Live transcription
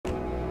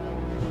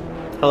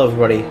Hello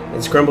everybody,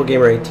 it's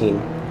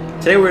GrumbleGamer18.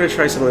 Today we're going to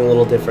try something a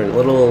little different, a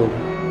little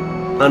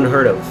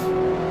unheard of.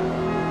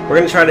 We're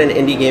going to try an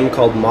indie game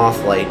called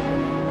Mothlight.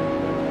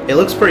 It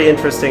looks pretty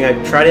interesting.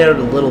 I've tried it out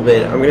a little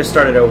bit. I'm going to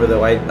start it over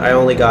though. I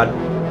only got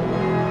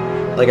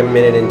like a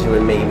minute into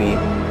it maybe.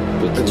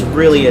 It's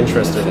really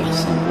interesting.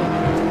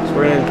 So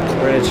we're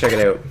going to check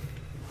it out.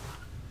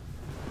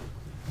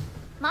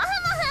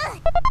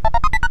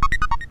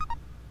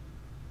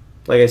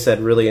 Like I said,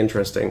 really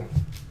interesting.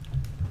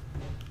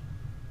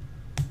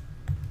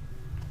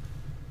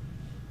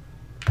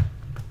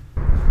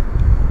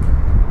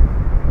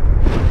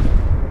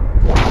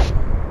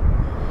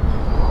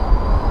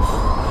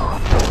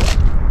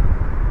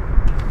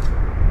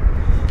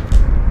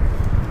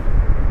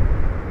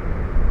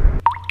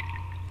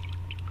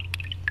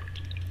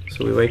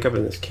 So we wake up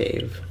in this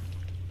cave.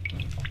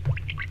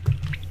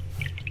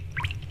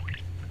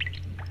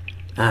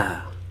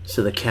 Ah,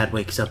 so the cat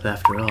wakes up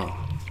after all.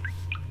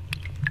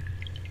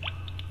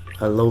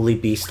 A lowly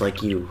beast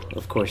like you,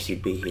 of course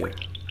you'd be here.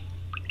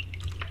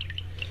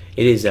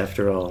 It is,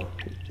 after all,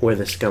 where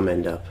the scum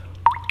end up.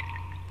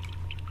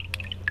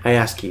 I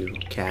ask you,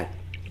 cat,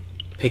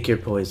 pick your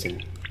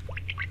poison.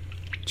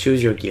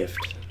 Choose your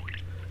gift.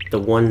 The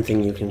one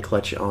thing you can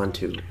clutch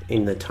onto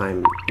in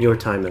your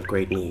time of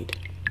great need.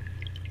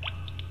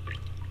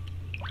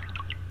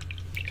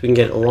 So we can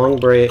get a long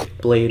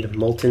blade,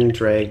 molten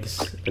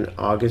dregs, an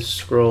august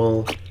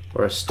scroll,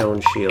 or a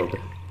stone shield.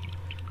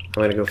 I'm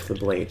gonna go for the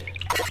blade.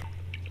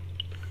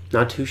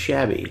 Not too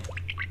shabby.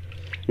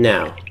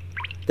 Now,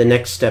 the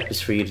next step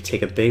is for you to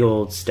take a big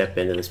old step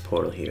into this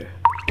portal here.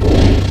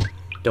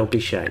 Don't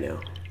be shy now.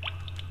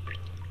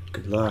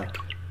 Good luck.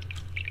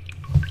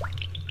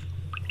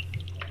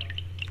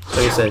 Like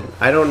I said,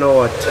 I do not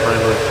know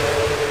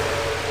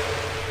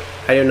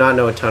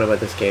a ton about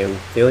this game.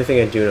 The only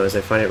thing I do know is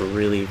I find it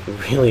really,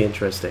 really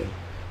interesting.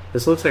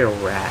 This looks like a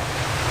rat.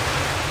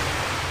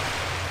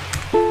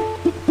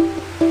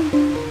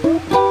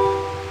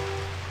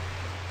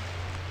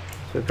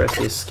 So we press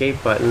the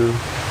escape button.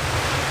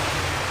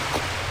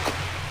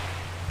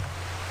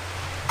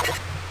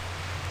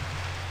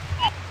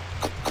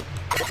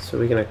 So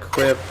we can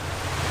equip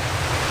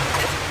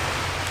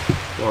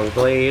long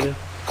blade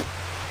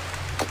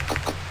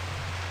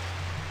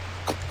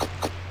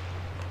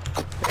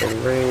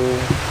and ring.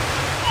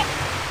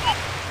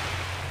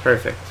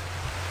 Perfect.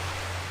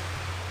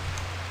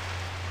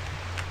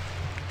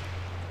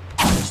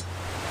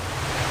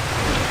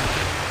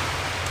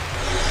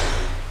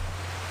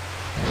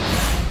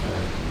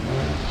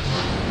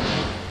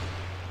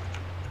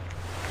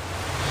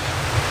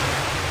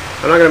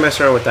 I'm not gonna mess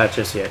around with that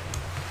just yet.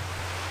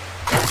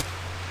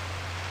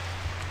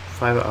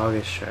 5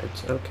 August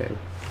shards. Okay.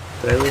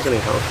 Did I lose any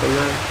health from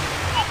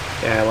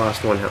that? Yeah, I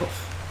lost 1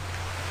 health.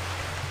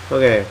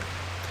 Okay.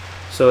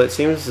 So it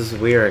seems as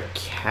we are a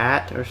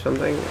cat or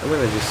something. I'm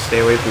gonna just stay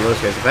away from those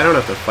guys. If I don't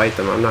have to fight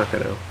them, I'm not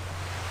gonna.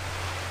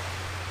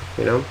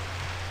 You know?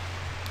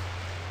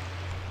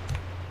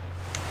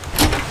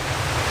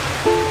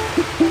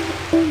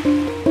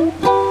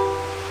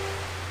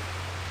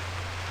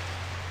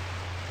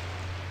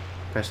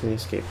 Pressing the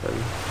escape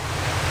button.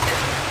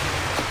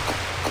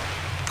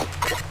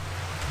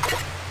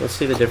 Let's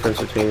see the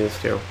difference between these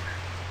two.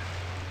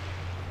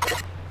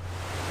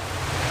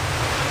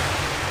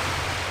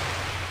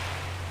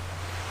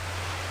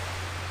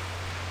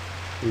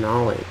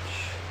 Knowledge.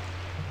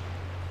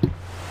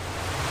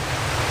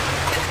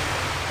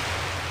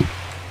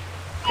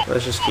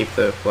 Let's just keep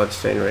the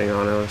bloodstain ring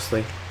on, honestly.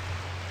 If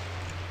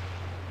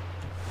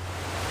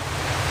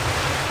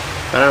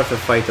I don't have to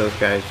fight those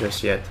guys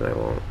just yet, then I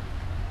won't.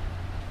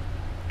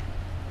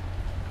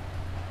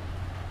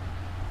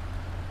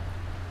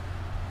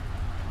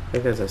 I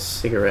think there's a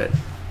cigarette.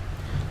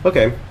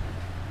 Okay.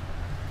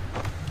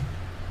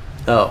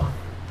 Oh,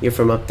 you're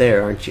from up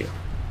there, aren't you?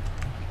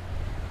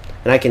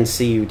 And I can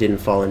see you didn't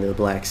fall into the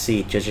Black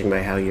Sea, judging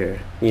by how you're,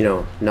 you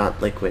know,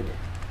 not liquid.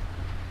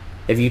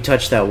 If you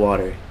touch that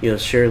water, you'll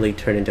surely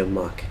turn into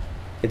muck.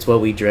 It's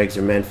what we dregs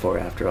are meant for,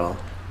 after all.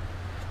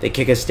 They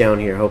kick us down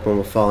here, hoping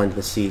we'll fall into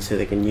the sea so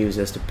they can use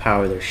us to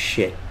power their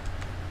shit.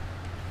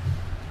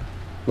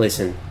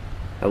 Listen,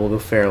 I will go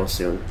feral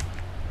soon.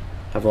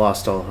 I've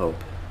lost all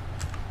hope.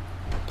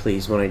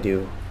 Please, when I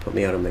do, put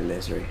me out of my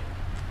misery.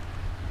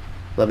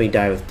 Let me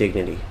die with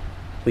dignity.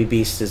 We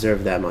beasts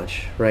deserve that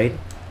much, right?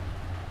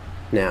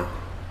 Now,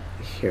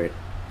 here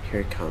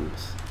it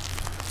comes.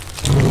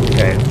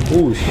 Okay,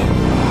 whoosh.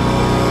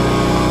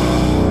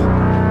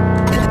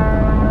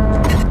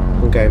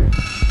 Okay.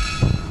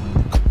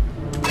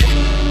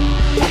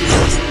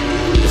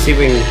 Let's see if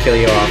we can kill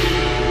you off.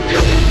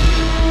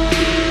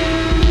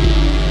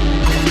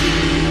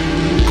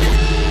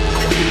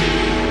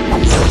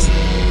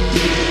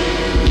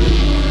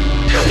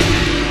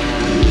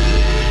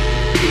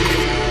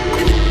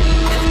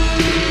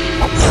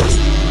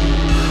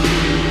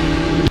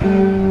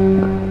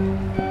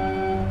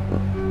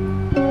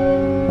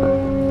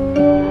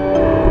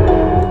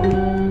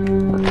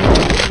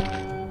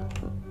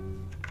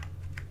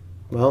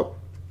 Well,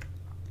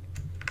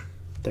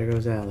 there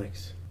goes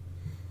Alex.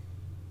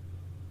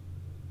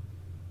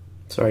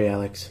 Sorry,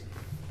 Alex.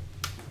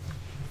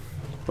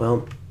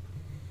 Well,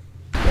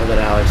 now that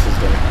Alex is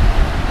dead.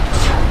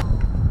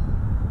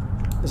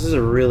 This is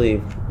a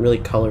really, really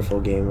colorful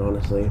game,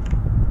 honestly.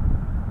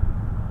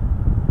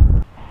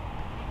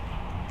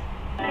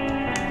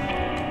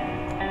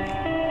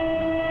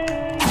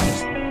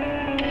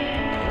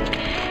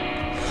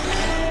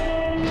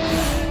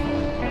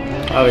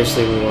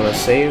 Obviously, we want to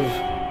save.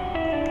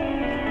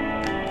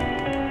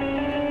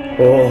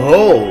 Oh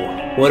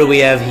ho! What do we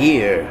have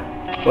here?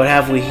 What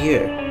have we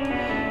here?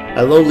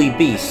 A lowly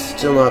beast,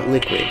 still not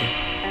liquid.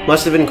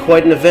 Must have been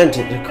quite an event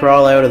to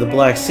crawl out of the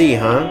Black Sea,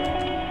 huh?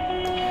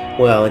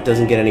 Well, it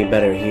doesn't get any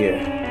better here.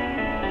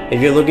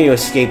 If you're looking to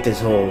escape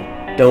this hole,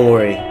 don't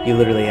worry, you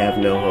literally have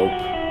no hope.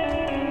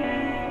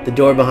 The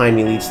door behind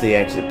me leads to the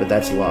exit, but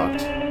that's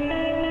locked.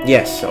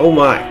 Yes, oh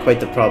my, quite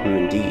the problem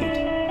indeed.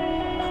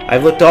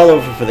 I've looked all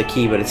over for the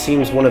key, but it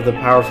seems one of the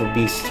powerful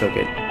beasts took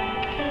it.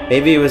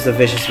 Maybe it was the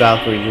vicious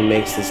Valkyrie who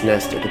makes this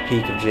nest at the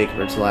peak of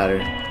Jacob's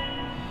ladder.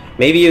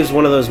 Maybe it was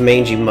one of those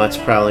mangy mutts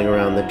prowling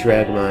around the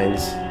drag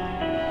mines.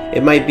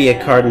 It might be a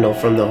cardinal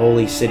from the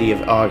holy city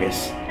of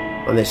August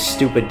on his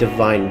stupid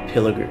divine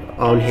pilgrimage.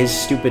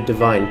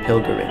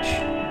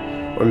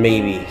 Or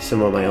maybe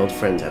some of my old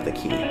friends have the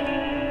key.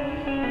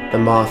 The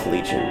Moth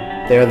Legion.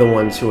 They're the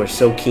ones who are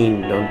so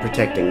keen on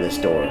protecting this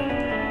door.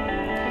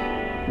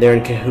 They're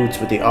in cahoots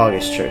with the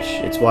August Church.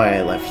 It's why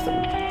I left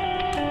them.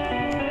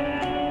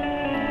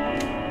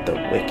 The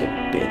wicked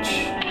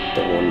bitch.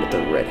 The one with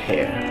the red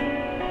hair.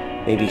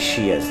 Maybe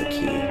she has the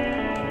key.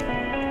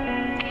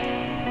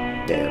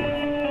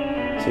 Damn.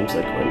 Seems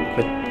like we're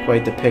in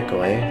quite the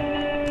pickle, eh?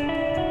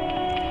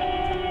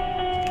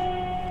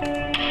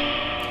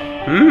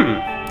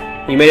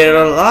 You made it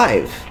out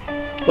alive.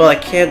 Well, I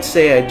can't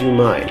say I do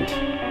mind.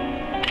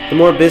 The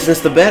more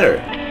business, the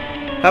better.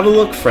 Have a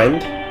look,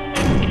 friend.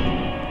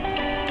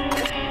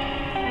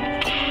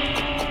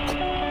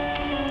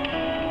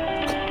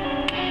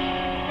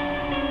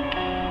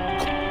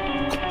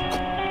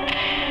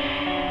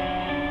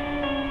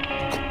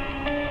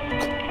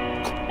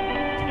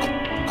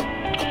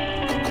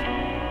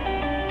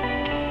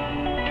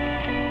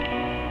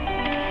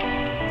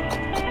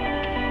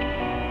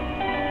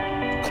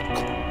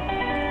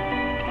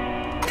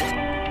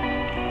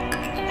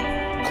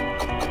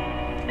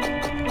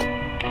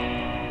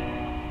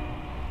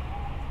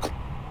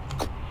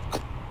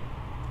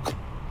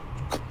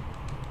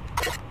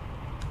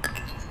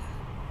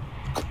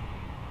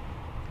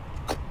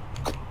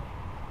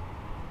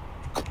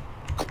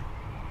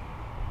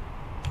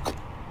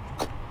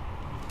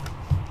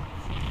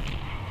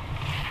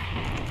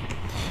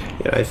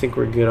 Yeah, I think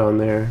we're good on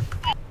there.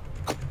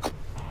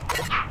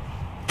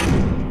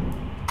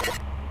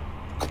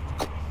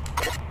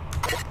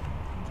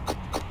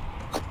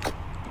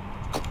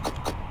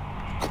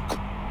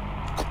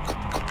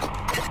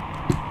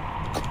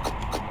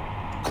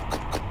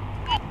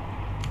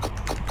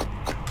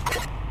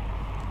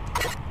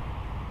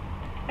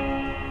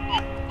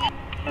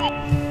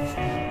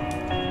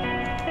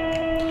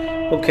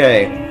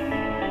 Okay.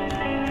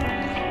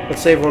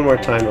 Let's save one more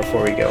time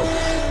before we go.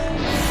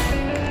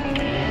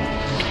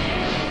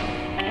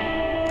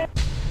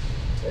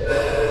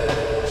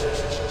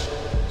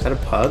 Is that a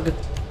pug?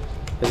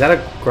 Is that a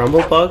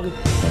grumble bug?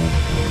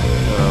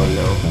 Oh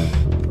no.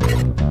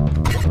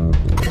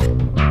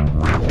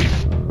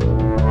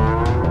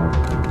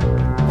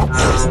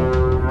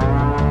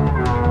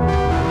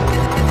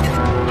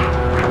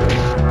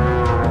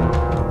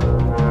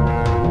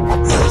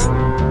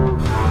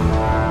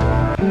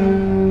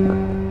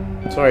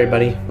 Sorry,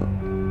 buddy.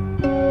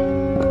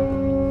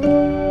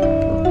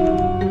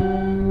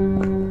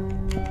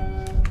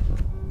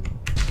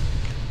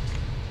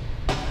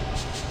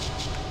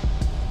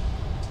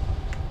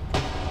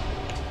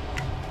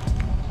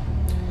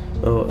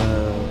 Oh,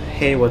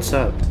 hey, what's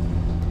up?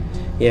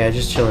 Yeah,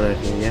 just chilling out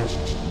here, yeah.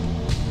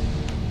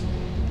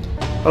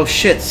 Oh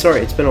shit,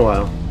 sorry, it's been a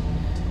while.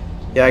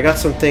 Yeah, I got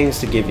some things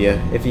to give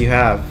you, if you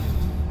have.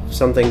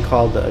 Something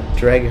called a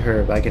dreg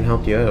herb, I can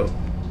help you out.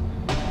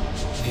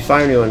 If you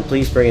find anyone,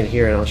 please bring it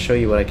here and I'll show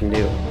you what I can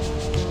do.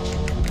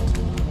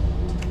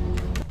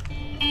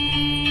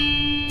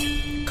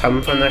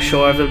 Come from the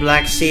shore of the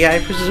Black Sea, I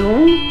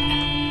presume?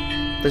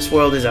 This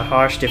world is a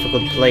harsh,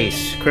 difficult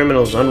place.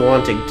 Criminals,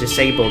 unwanted,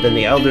 disabled, and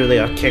the elderly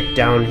are kicked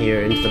down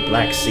here into the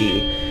Black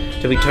Sea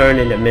to be turned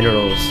into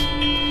minerals.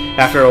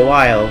 After a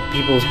while,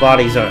 people's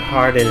bodies are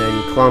hardened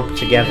and clumped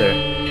together.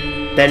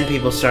 Then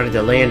people started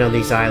to land on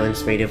these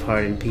islands made of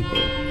hardened people.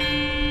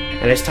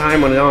 And as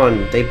time went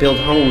on, they built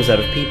homes out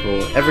of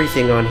people.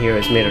 Everything on here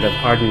is made out of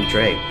hardened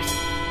dregs.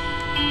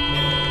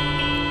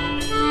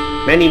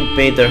 Many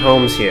made their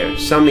homes here.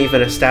 Some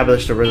even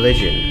established a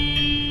religion.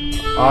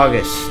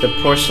 August, the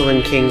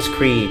Porcelain King's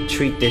creed,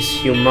 treat this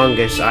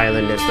humongous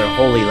island as their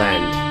holy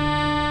land.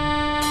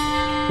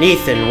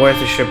 Neith and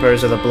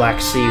worshippers of the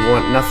Black Sea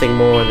want nothing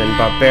more than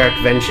barbaric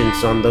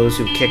vengeance on those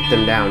who kicked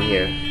them down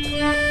here.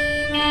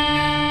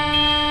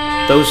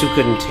 Those who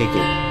couldn't take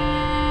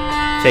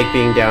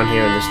being down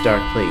here in this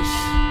dark place,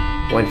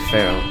 went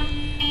feral.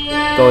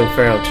 Going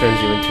feral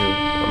turns you into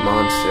a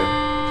monster.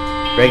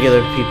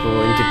 Regular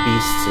people into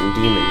beasts and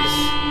demons.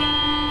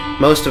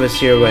 Most of us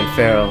here went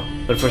feral,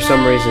 but for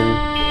some reason,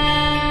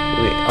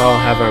 we all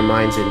have our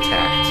minds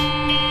intact.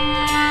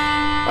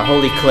 A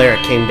holy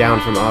cleric came down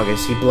from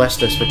August. He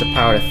blessed us with the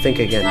power to think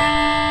again.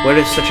 Where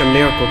does such a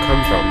miracle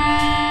come from?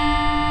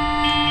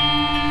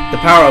 The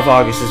power of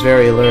August is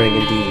very alluring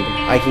indeed.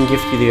 I can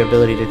gift you the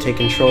ability to take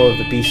control of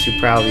the beasts who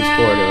prowl these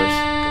corridors.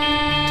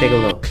 Take a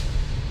look.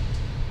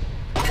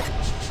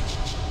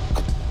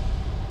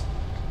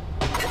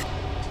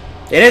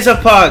 It is a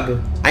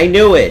pug! I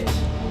knew it!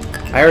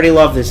 I already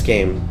love this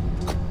game.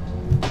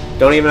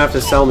 Don't even have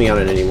to sell me on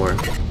it anymore.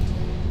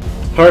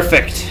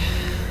 Perfect.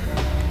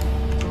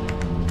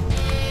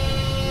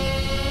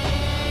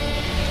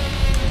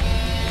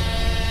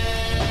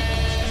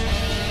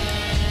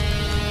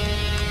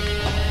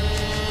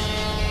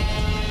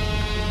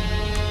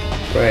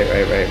 Right.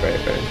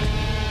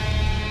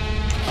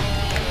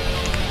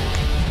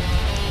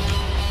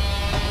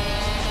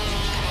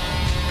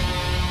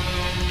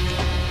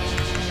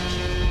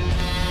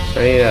 So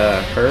I need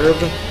a herb.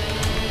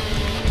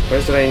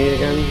 What did I need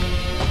again?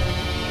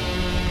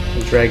 A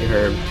dreg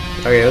herb.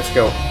 Okay, let's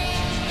go.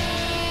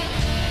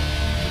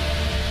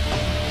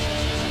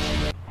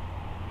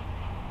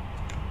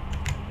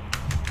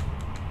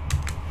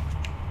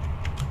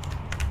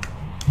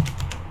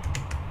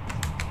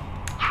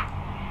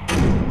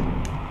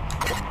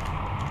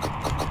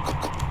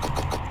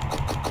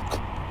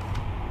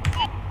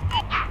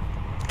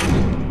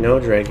 No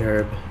dreg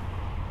herb.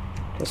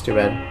 That's too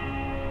bad.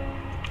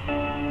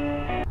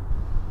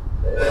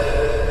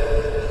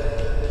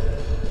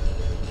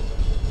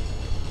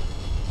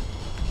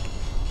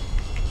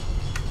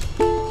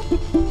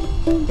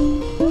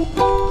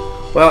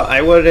 Well,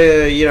 I would,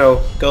 you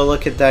know, go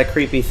look at that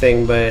creepy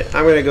thing, but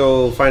I'm gonna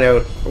go find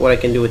out what I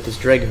can do with this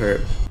dreg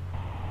herb.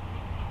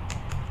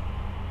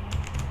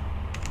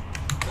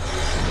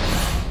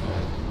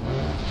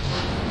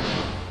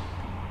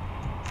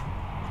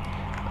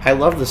 I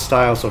love the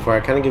style so far.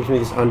 It kind of gives me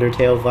this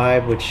Undertale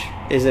vibe, which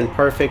isn't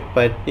perfect,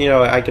 but, you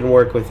know, I can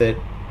work with it.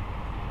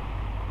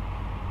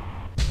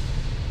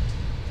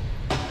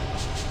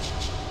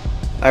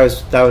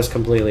 That was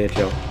completely a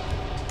joke.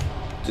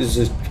 This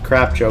is a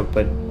crap joke,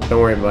 but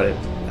don't worry about it.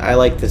 I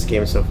like this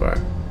game so far.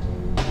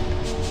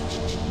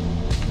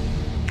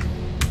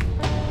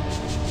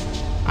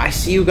 I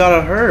see you got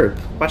a herb.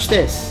 Watch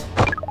this.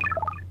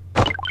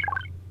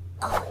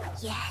 Oh,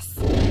 yes.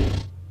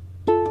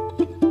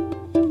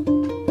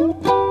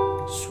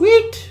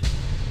 Sweet.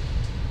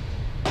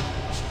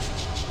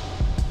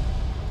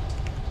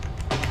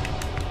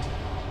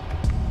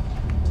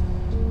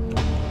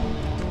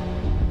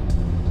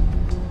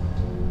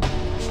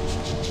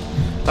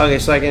 Okay,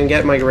 so I can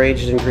get my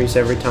rage to increase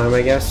every time,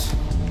 I guess.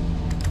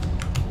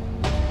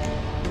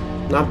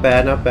 Not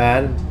bad, not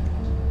bad.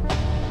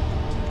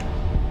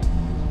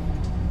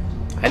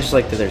 I just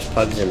like that there's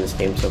pugs in this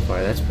game so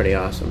far. That's pretty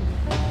awesome.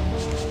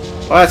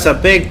 Oh, that's a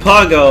big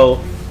puggo!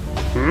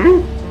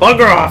 Hmm?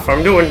 Bugger off!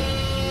 I'm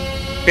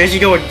busy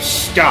doing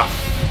stuff.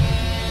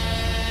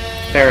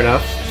 Fair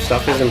enough.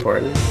 Stuff is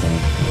important.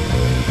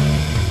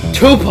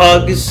 2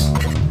 pugs!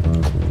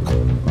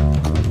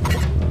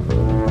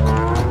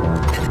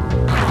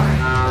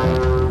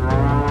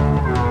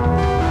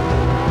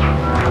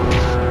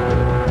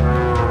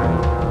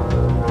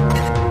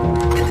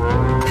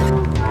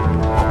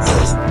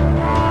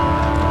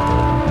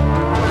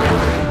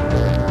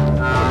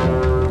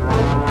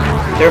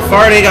 They're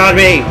farting on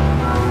me!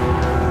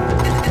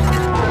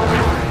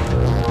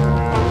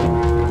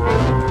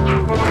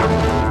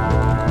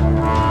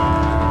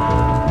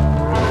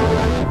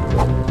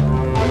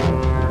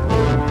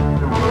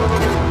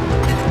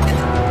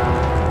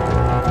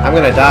 I'm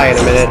gonna die in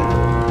a minute.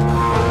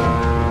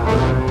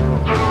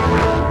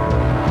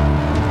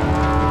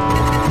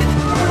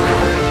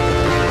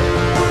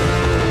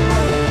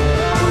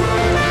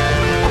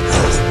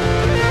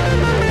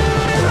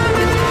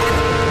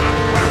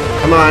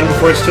 Come on,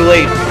 before it's too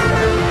late.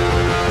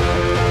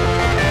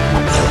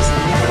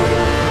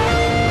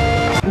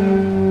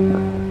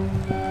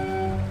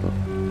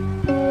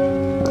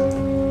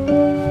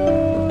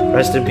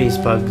 Rest in peace,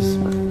 Pugs.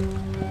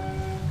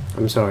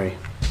 I'm sorry.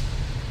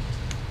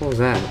 What was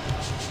that?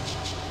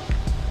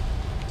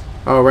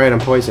 Oh, right, I'm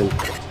poisoned.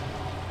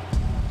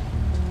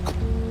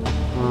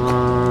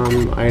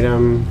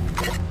 Item.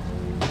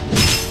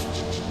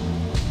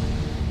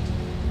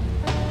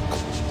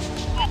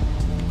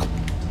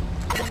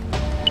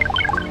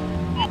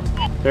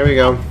 There we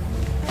go.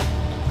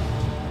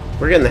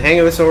 We're getting the hang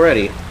of this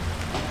already.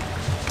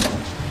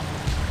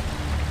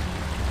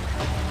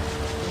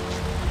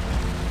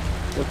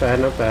 Not bad,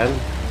 not bad.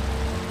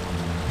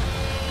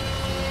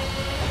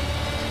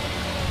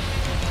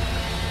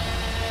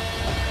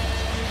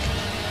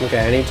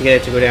 Okay, I need to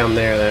get it to go down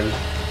there then.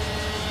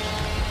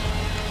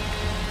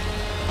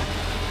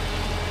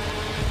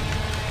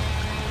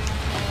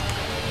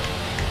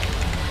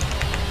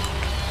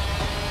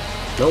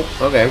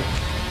 Nope, okay.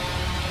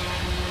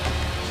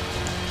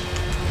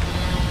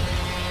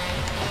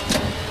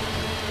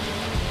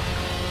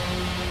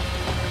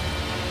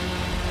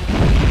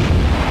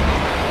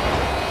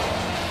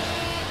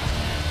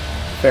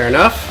 Fair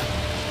enough.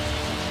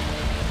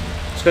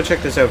 Let's go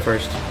check this out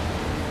first.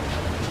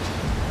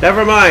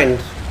 Never mind.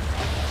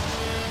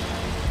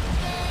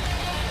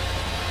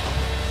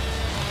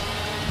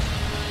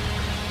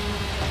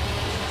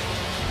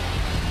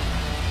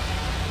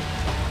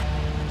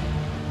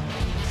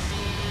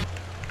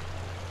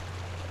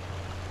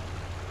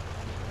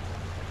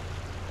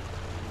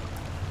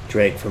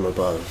 Drag from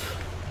above.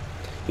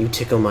 You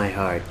tickle my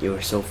heart. You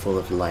are so full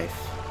of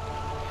life.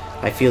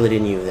 I feel it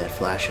in you, that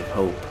flash of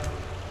hope.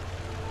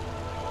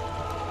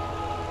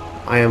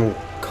 I am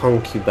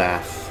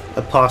Concubath,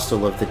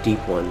 apostle of the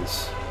deep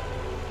ones.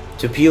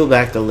 To peel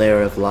back the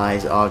layer of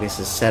lies August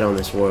has set on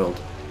this world.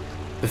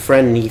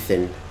 Befriend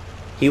Nathan.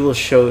 They will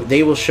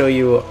show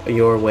you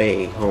your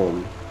way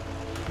home.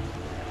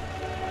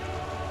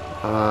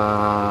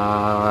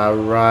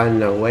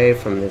 Run away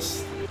from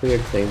this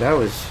weird thing.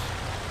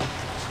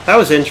 That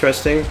was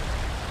interesting.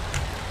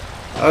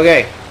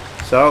 Okay,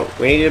 so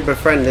we need to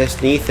befriend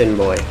this Nathan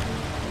boy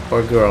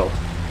or girl.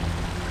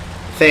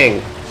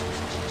 Thing.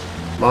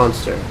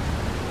 Monster.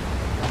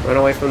 Run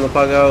away from the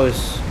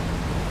puggos.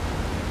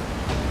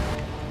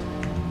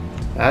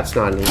 That's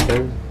not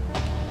Nathan.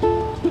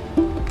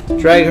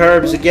 Drag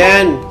herbs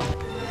again.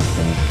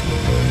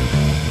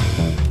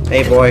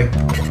 Hey boy.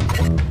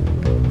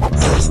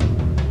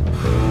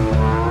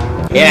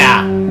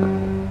 Yeah.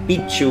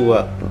 Beat you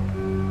up.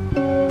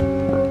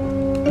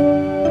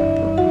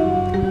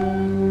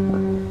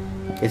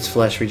 Its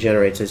flesh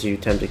regenerates as you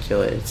attempt to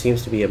kill it. It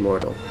seems to be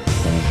immortal.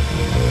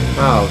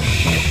 Oh,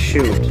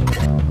 shoot.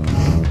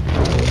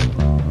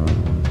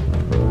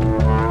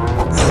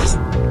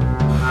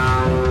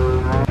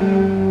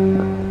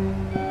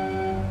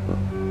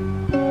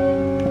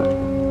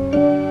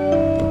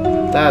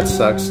 That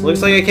sucks.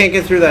 Looks like I can't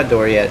get through that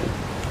door yet.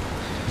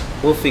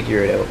 We'll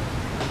figure it out.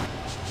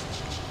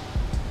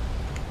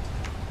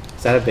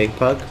 Is that a big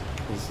pug?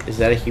 Is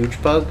that a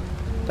huge pug?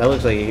 That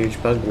looks like a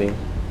huge pug to me.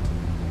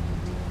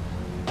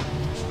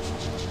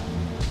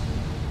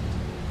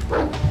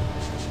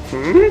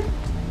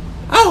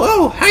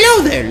 Oh,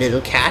 hello there,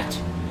 little cat.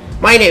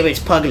 My name is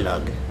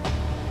Puglug.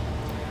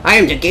 I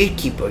am the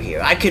gatekeeper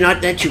here. I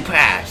cannot let you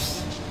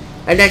pass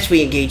unless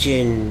we engage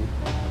in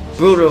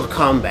brutal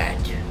combat.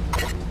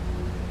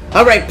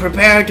 Alright,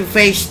 prepare to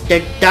face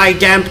the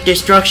damp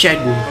destruction.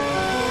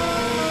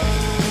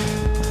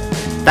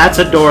 That's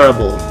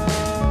adorable.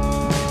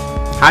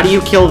 How do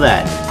you kill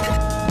that?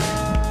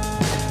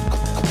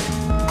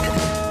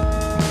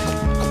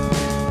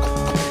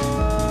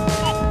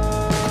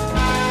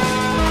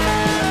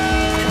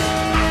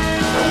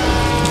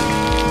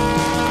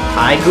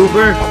 Hi,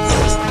 Goober.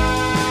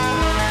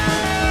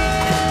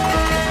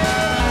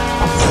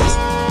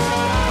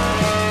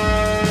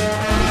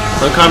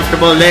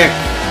 Uncomfortable lick.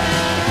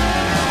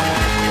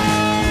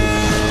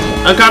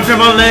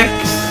 Uncomfortable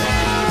licks.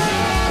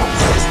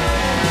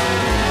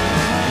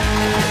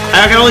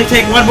 I can only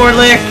take one more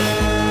lick.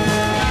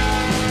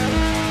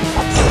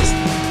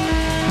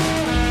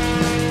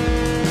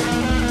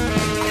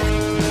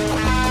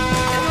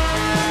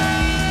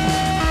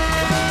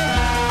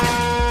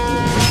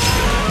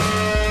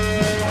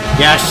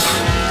 Yes,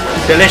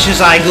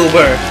 delicious eye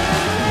goober.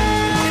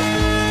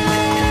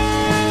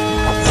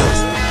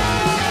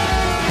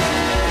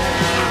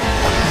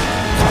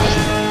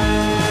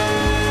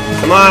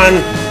 Come on.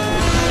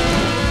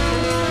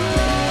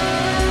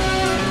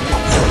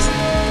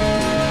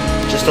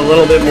 Just a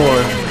little bit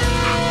more.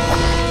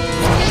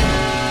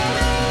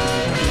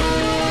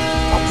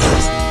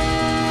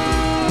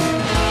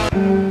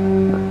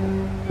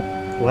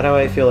 Why do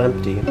I feel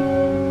empty?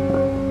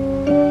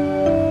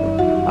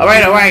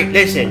 Alright,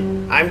 listen.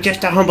 I'm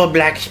just a humble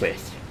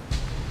blacksmith.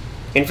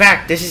 In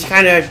fact, this is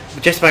kind of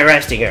just my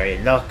resting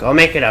area. Look, I'll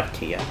make it up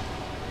to you.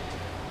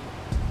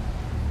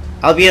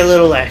 I'll be a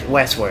little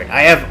westward.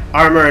 I have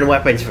armor and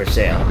weapons for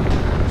sale.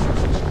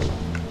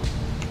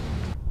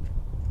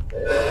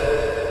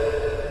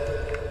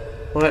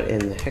 What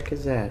in the heck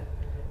is that?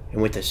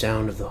 And with the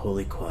sound of the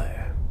holy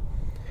choir,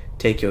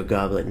 take your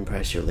goblet and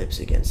press your lips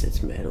against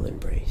its metal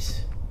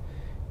embrace.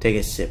 Take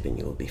a sip and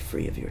you will be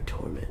free of your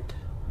torment.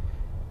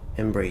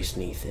 Embrace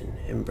Nathan,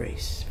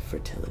 embrace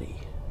fertility.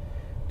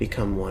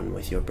 Become one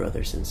with your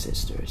brothers and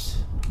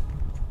sisters.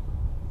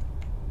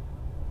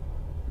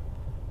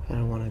 I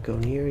don't want to go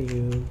near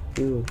you,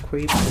 you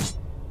creep.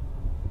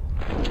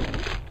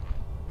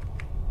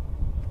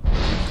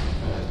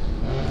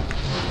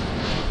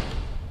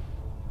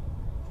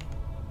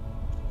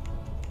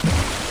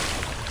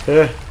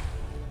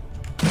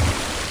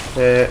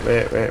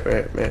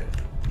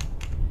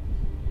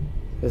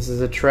 This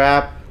is a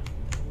trap.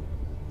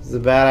 This is a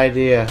bad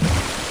idea.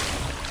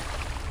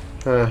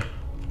 Huh.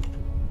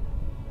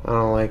 I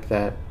don't like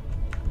that.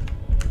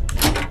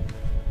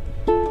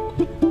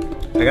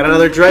 I got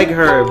another drag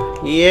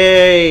herb.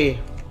 Yay!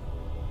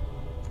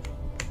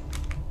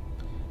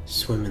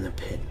 Swim in the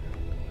pit.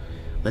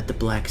 Let the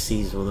black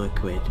seas of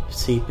liquid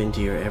seep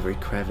into your every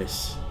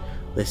crevice.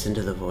 Listen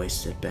to the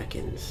voice that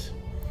beckons.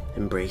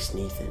 Embrace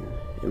Nathan.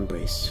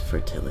 Embrace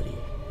fertility.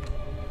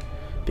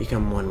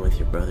 Become one with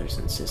your brothers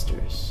and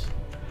sisters.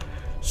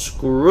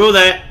 Screw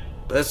that.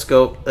 Let's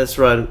go. Let's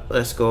run.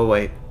 Let's go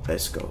away.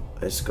 Let's go.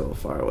 Let's go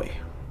far away.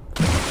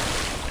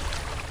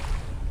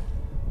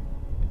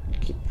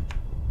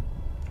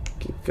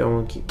 Keep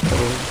going. Keep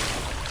going.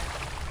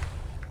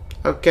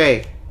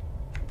 Okay.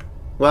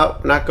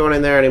 Well, not going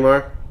in there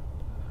anymore.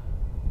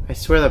 I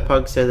swear that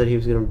Pug said that he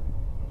was gonna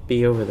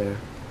be over there.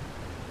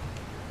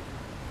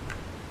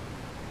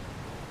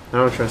 I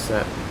don't trust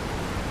that.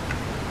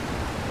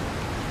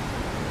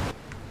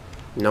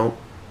 Nope.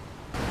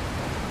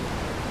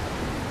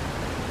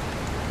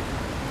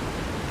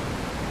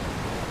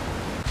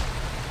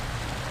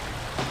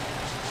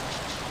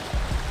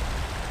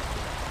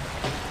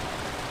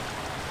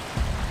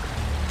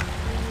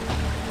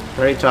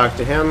 Already talked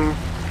to him.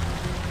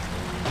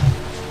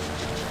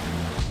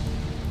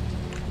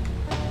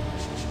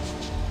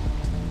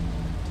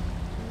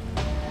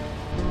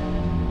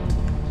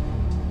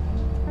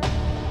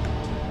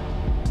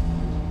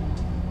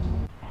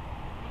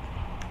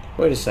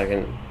 Wait a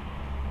second.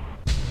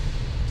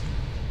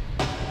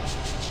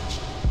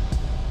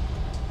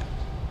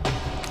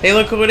 Hey,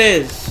 look who it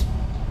is!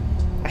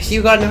 I see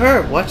you got an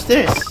herb. Watch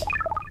this.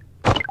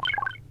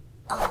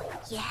 Oh,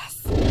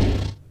 yes.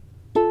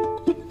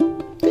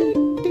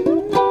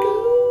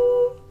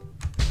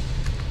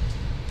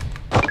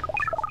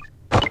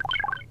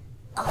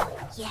 Oh,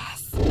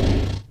 yes.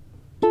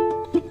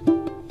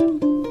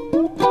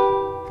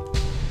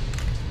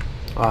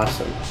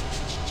 Awesome.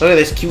 Look at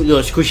this cute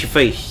little squishy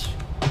face.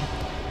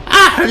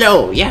 Ah,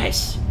 hello.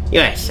 Yes.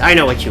 Yes, I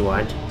know what you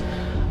want.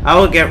 I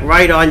will get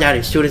right on that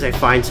as soon as I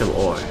find some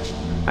ore.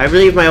 I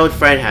believe my old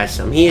friend has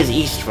some. He is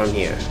east from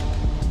here.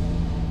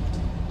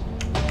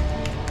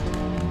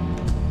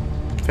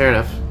 Fair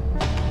enough.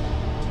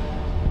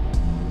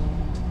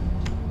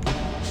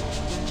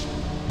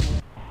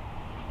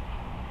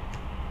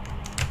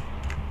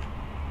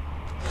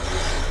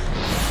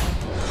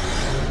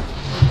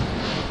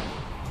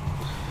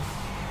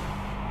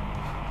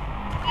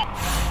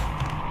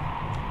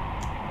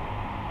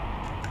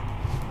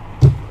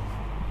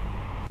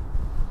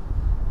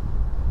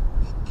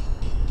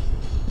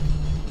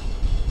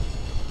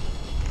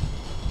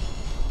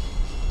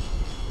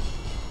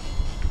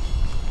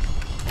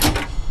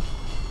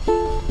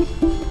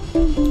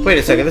 Wait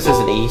a second, this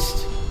isn't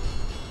east.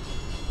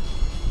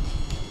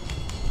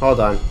 Hold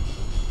on.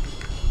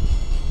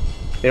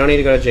 We don't need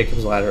to go to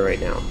Jacob's Ladder right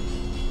now.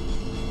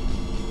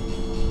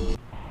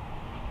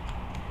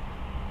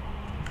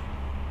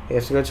 We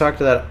have to go talk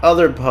to that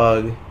other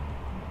pug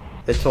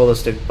that told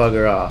us to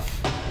bugger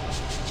off.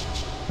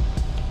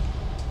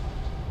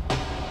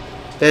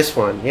 This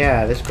one,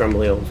 yeah, this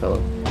grumbly old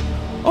fellow.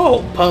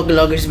 Oh, Pug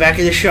Lugger's back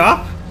in the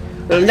shop?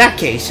 Well, in that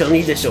case, he'll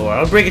need this ore.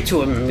 I'll bring it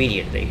to him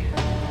immediately.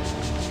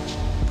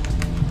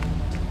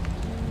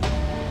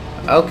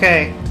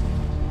 Okay.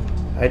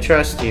 I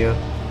trust you.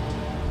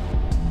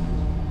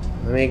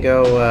 Let me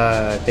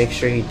go, make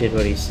sure he did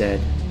what he said.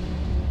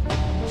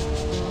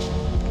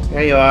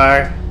 There you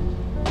are.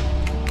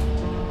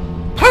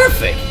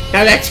 Perfect!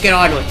 Now let's get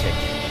on with it.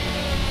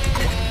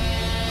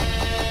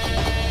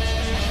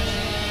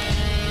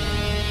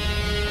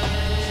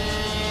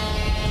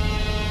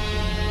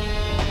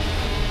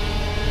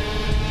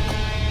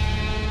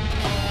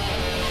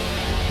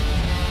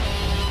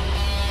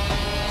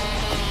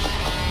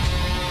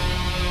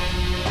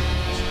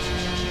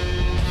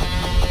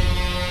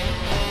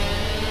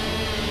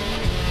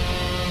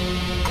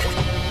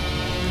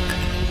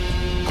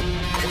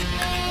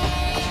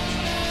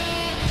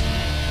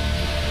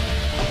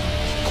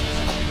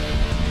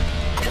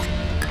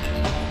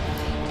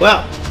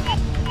 Well,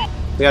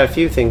 we got a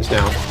few things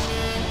now.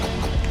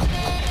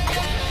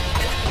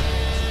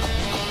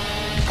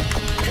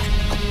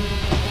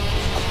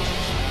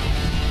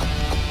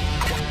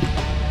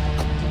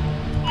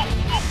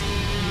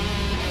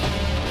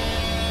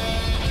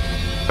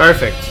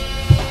 Perfect.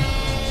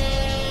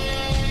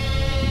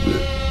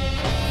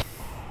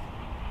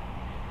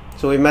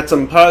 So we met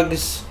some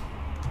pugs.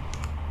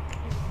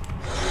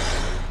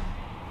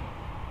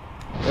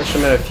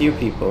 Actually met a few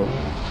people.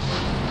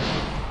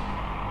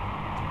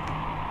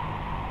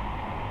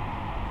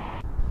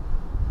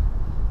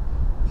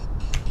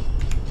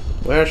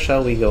 Where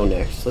shall we go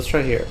next? Let's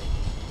try here.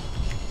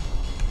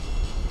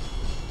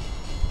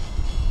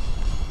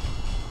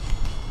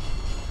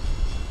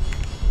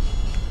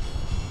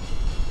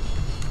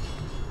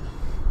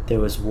 There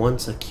was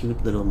once a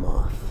cute little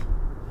moth.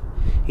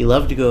 He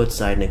loved to go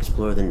outside and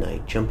explore the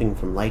night, jumping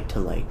from light to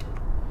light.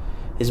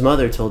 His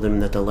mother told him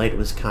that the light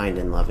was kind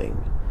and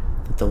loving,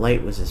 that the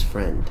light was his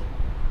friend.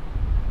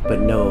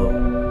 But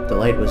no, the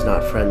light was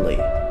not friendly.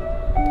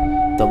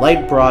 The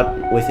light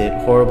brought with it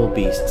horrible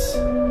beasts.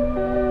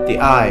 The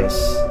eyes.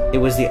 It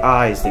was the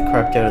eyes that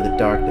crept out of the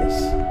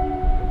darkness.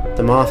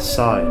 The moth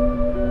saw it.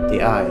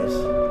 The eyes.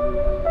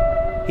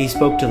 He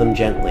spoke to them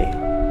gently.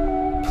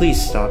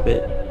 Please stop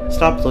it.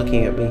 Stop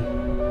looking at me.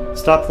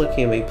 Stop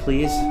looking at me,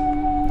 please.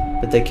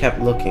 But they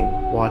kept looking,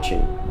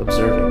 watching,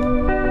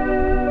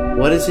 observing.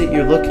 What is it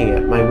you're looking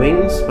at? My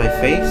wings? My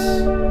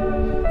face?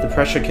 The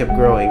pressure kept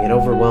growing. It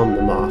overwhelmed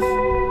the moth.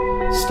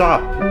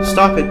 Stop!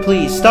 Stop it,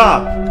 please!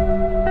 Stop!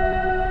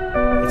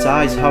 Its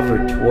eyes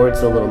hovered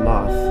towards the little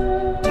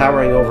moth,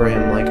 towering over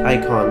him like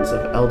icons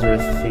of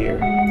eldritch fear.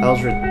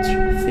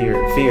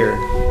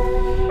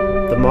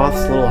 The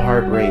moth's little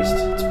heart raced,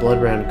 its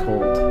blood ran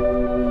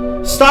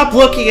cold. Stop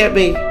looking at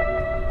me!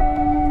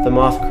 The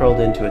moth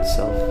curled into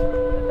itself.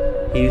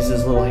 He used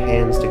his little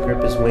hands to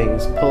grip his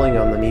wings, pulling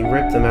on them. He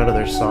ripped them out of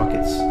their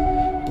sockets,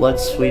 blood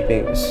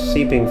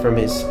seeping from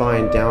his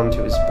spine down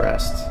to his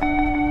breast.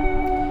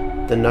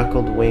 The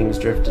knuckled wings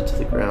drifted to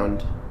the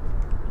ground,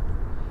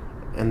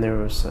 and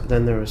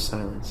then there was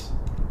silence.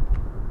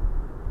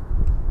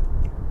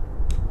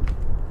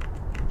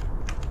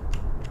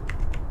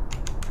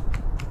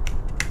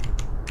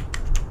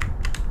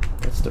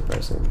 That's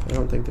depressing. I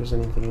don't think there's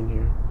anything in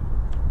here.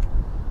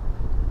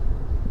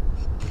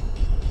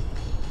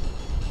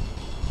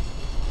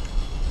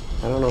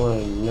 I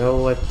don't know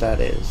what that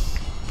is.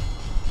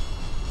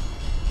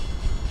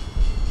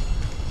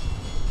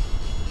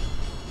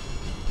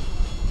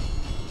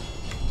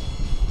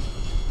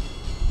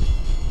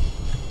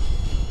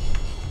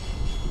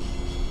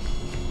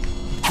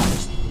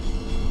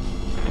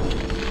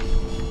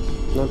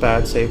 Not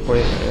bad, save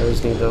point. I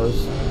always need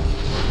those.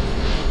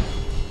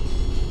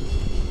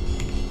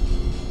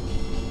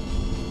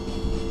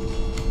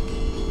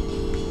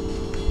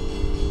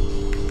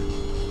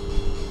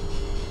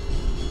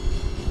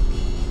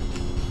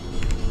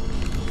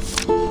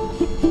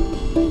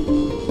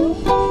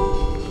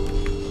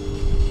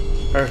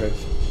 Perfect.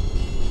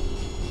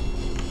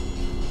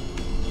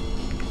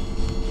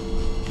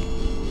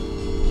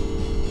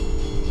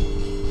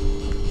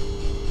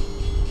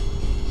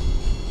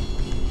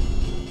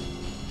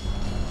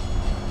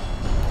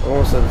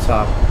 Almost at the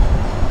top.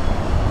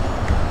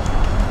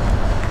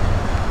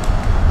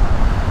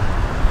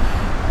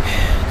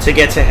 To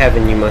get to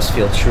heaven, you must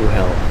feel true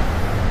hell.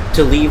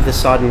 To leave the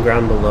sodden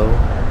ground below,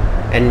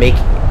 and make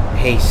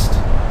haste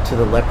to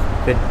the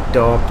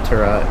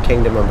Lepidoptera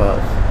kingdom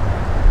above.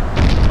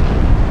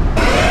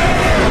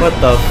 What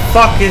the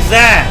fuck is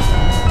that?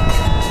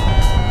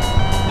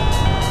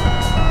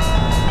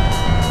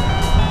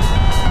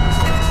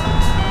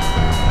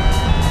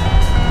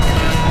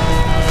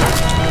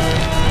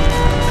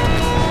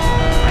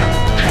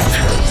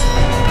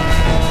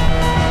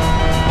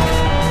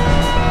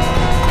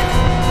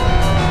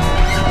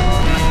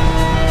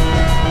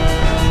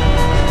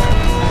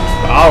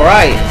 All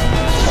right.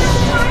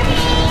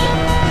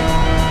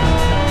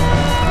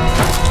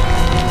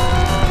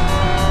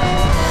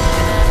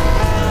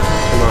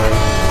 Come on.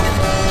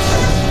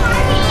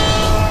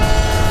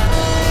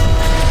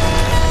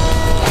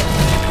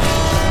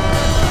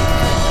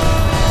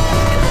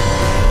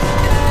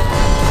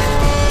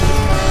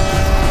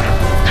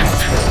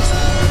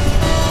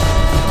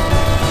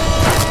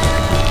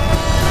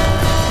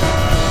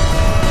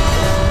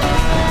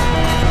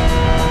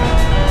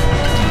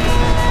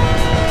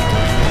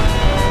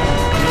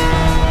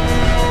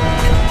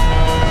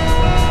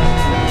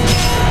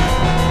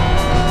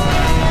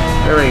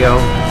 There we go.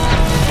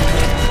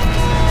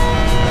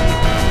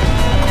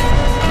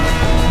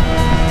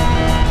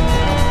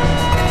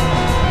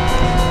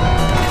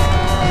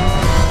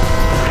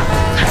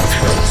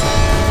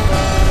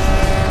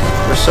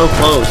 We're so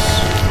close.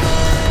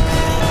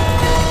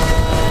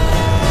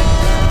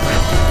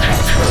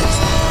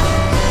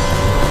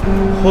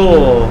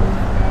 Oh.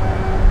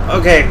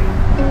 Okay.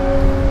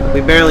 We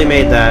barely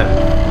made that.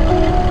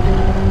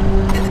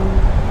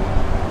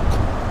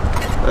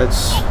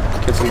 Let's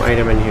get some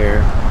item in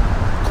here.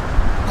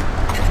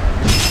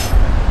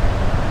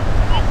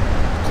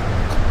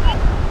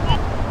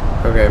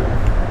 Okay.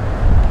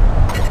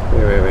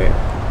 Wait.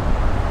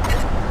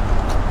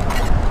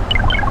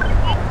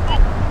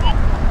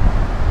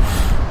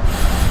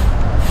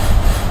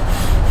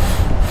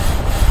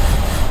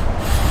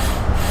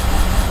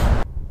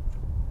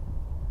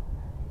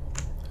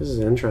 This is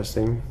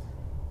interesting.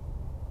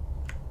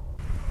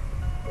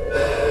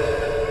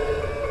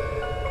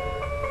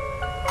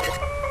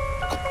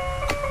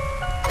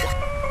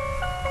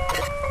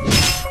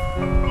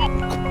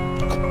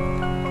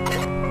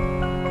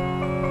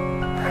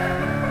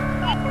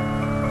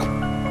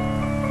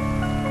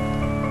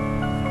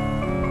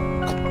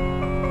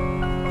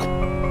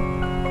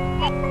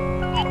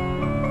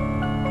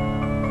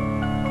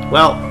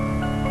 Well,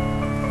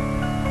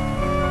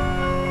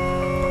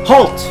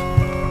 halt!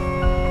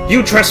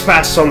 You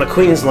trespass on the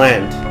Queen's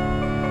land.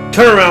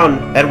 Turn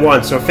around at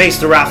once or face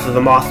the wrath of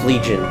the Moth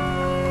Legion.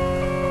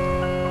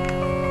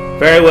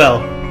 Very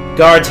well.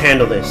 Guards,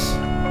 handle this.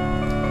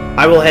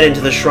 I will head into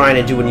the shrine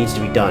and do what needs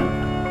to be done.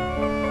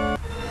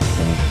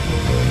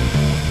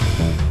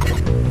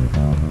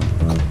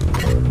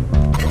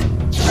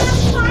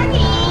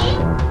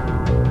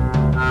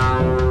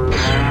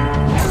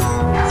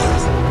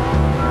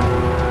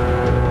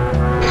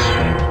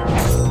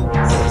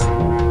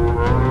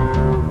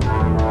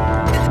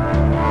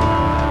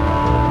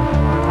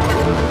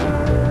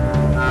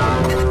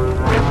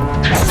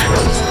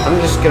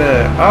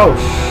 Oh,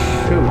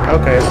 shoot.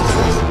 Okay.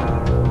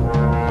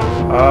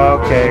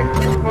 Okay.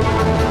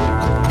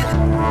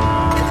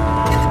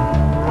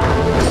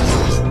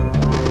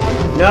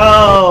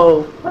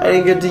 No! I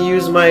didn't get to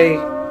use my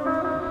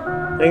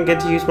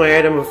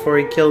item before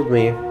he killed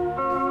me.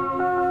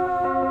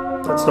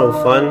 That's no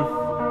fun.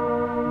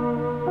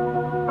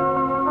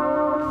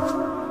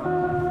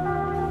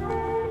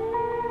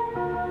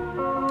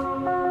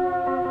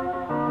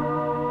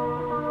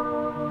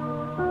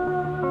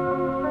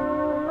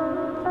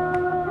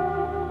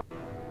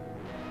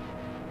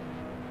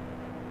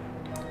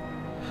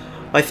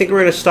 I think we're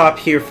gonna stop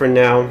here for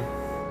now.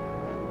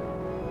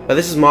 But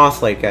this is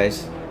Mothlight,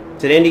 guys.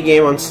 It's an indie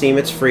game on Steam.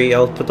 It's free.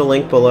 I'll put the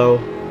link below.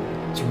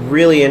 It's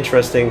really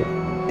interesting.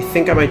 I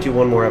think I might do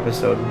one more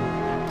episode.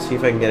 See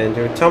if I can get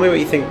into it. Tell me what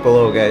you think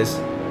below, guys.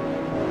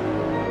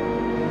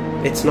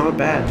 It's not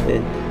bad.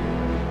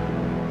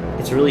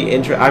 It's really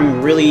interesting. I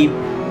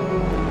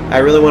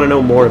really want to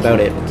know more about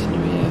it.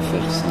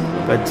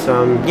 But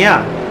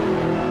yeah.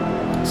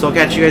 So I'll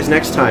catch you guys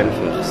next time.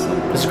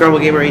 This is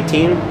GrumbleGamer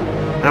 18,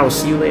 and I will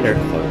see you later.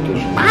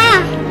 Bye.